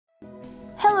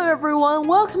Hello everyone,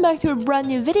 welcome back to a brand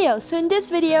new video. So in this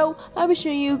video, I will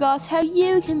show you guys how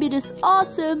you can be this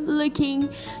awesome looking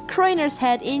Crainer's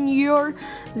head in your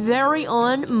very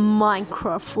own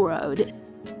Minecraft world.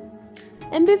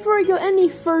 And before we go any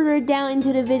further down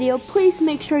into the video, please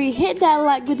make sure you hit that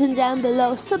like button down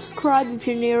below, subscribe if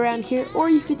you're new around here, or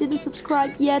if you didn't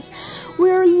subscribe yet.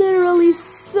 We're literally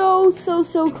so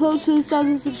close to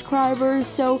 1,000 subscribers,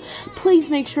 so please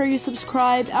make sure you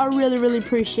subscribe. I really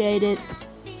appreciate it.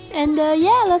 And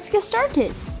yeah, let's get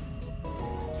started.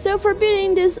 So for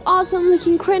building this awesome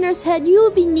looking Crainer's head,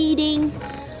 you'll be needing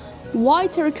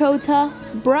white terracotta,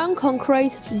 brown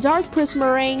concrete, dark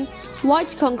prismarine,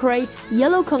 white concrete,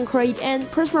 yellow concrete, and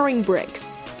prismarine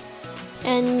bricks.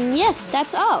 And yes,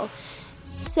 that's all.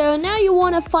 So now you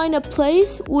want to find a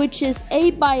place which is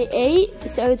 8 by 8,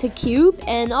 so it's a cube,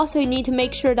 and also you need to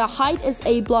make sure the height is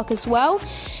a block as well.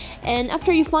 And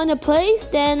after you find a place,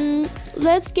 then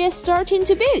let's get started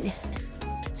to build.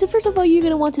 So first of all, you're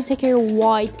going to want to take your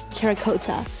white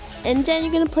terracotta, and then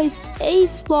you're going to place 8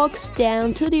 blocks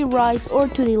down to the right or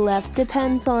to the left,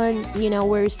 depends on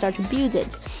where you start to build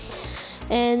it.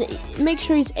 And make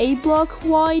sure it's 8 block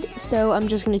wide, so I'm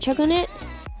just going to check on it.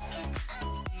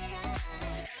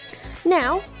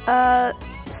 Now,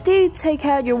 still take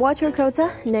out your white terracotta,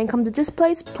 and then come to this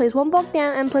place 1 block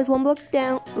down, and place 1 block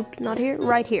down, oops, not here,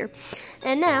 right here.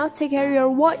 And now, take out your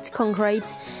white concrete,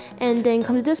 and then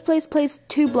come to this place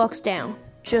 2 blocks down,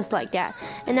 just like that.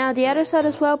 And now the other side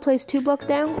as well, place 2 blocks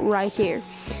down, right here.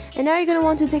 And now you're going to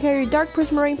want to take out your dark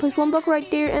prismarine, place 1 block right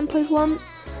there, and place 1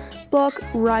 block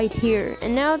right here.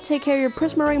 And now take out your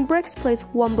prismarine bricks, place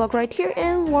 1 block right here,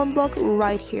 and 1 block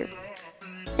right here.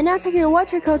 And now take your white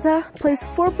terracotta, place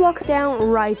 4 blocks down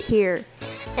right here.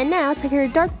 And now take your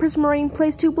dark prismarine,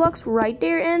 place 2 blocks right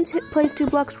there, and place 2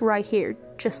 blocks right here,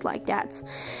 just like that.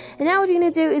 And now what you're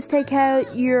gonna do is take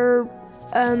out your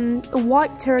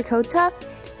white terracotta,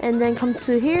 and then come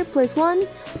to here, place 1,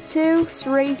 2,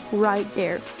 3 right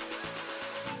there.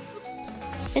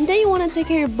 And then you want to take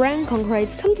out your brown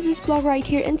concrete, come to this block right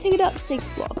here, and take it up 6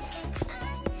 blocks,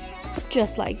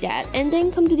 just like that. And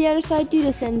then come to the other side, do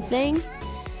the same thing.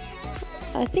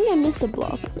 I think I missed a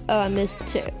block. Oh, I missed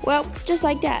 2. Well, just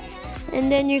like that.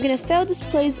 And then you're gonna fill this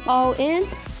place all in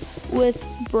with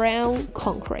brown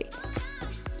concrete.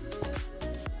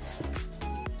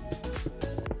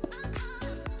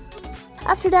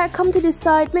 After that, come to this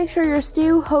side, make sure you're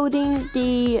still holding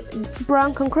the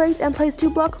brown concrete, and place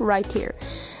 2 blocks right here.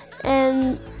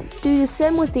 And do the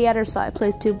same with the other side,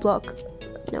 place 2 blocks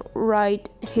right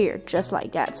here, just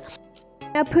like that.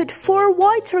 Now put 4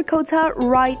 white terracotta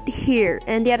right here,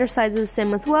 and the other side is the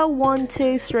same as well, 1,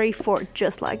 2, 3, 4,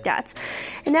 just like that.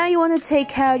 And now you want to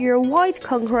take out your white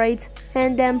concrete,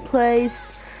 and then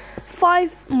place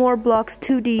 5 more blocks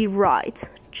to the right,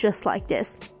 just like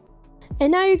this.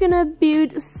 And now you're gonna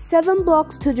build 7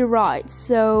 blocks to the right,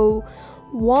 so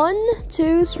 1,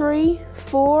 2, 3,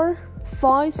 4,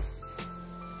 5,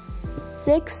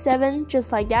 6, 7,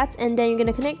 just like that. And then you're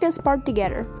gonna connect this part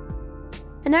together.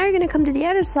 And now you're gonna come to the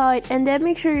other side, and then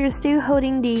make sure you're still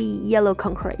holding the yellow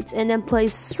concrete, and then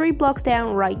place 3 blocks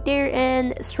down right there,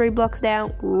 and 3 blocks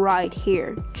down right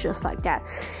here, just like that.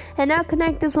 And now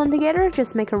connect this one together,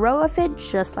 just make a row of it,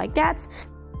 just like that.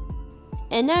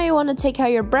 And now you want to take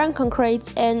out your brown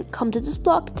concrete and come to this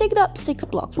block, take it up 6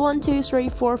 blocks, 1, 2, 3,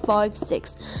 4, 5,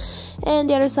 6. And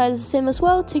the other side is the same as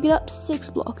well, take it up 6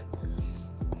 blocks,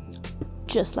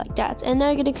 just like that. And now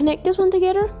you're gonna connect this one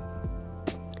together,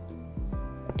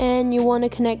 and you want to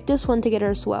connect this one together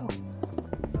as well.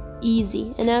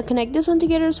 Easy. And now connect this one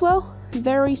together as well.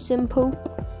 Very simple.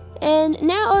 And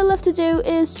now all left to do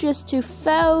is just to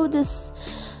fill this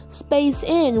space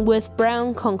in with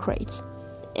brown concrete.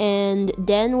 And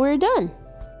then we're done.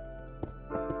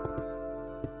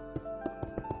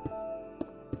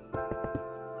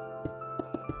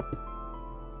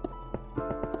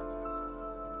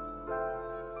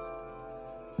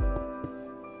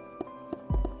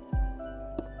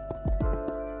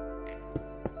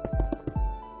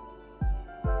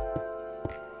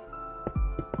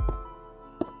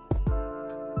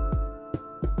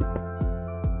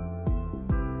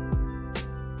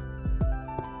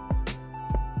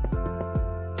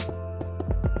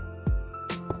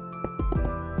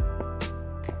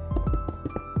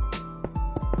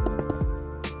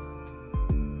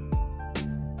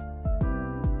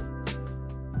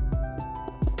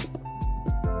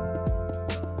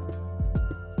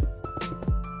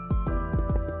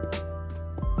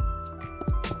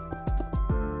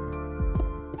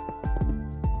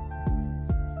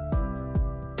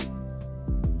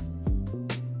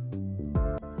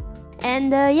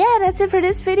 And yeah, that's it for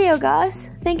this video, guys.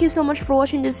 Thank you so much for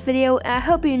watching this video. I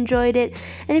hope you enjoyed it.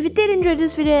 And if you did enjoy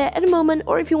this video at the moment,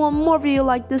 or if you want more video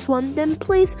like this one, then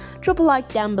please drop a like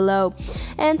down below.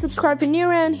 And subscribe if you're new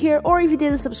around here, or if you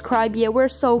didn't subscribe yet, we're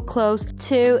so close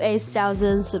to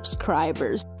 1,000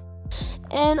 subscribers.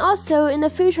 And also, in the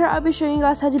future, I'll be showing you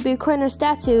guys how to build Crainer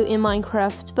statue in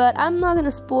Minecraft. But I'm not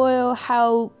gonna spoil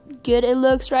how good it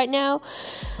looks right now.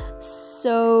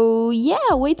 So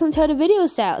yeah, wait until the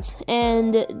video's out.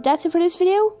 And that's it for this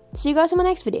video. See you guys in my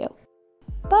next video.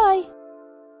 Bye!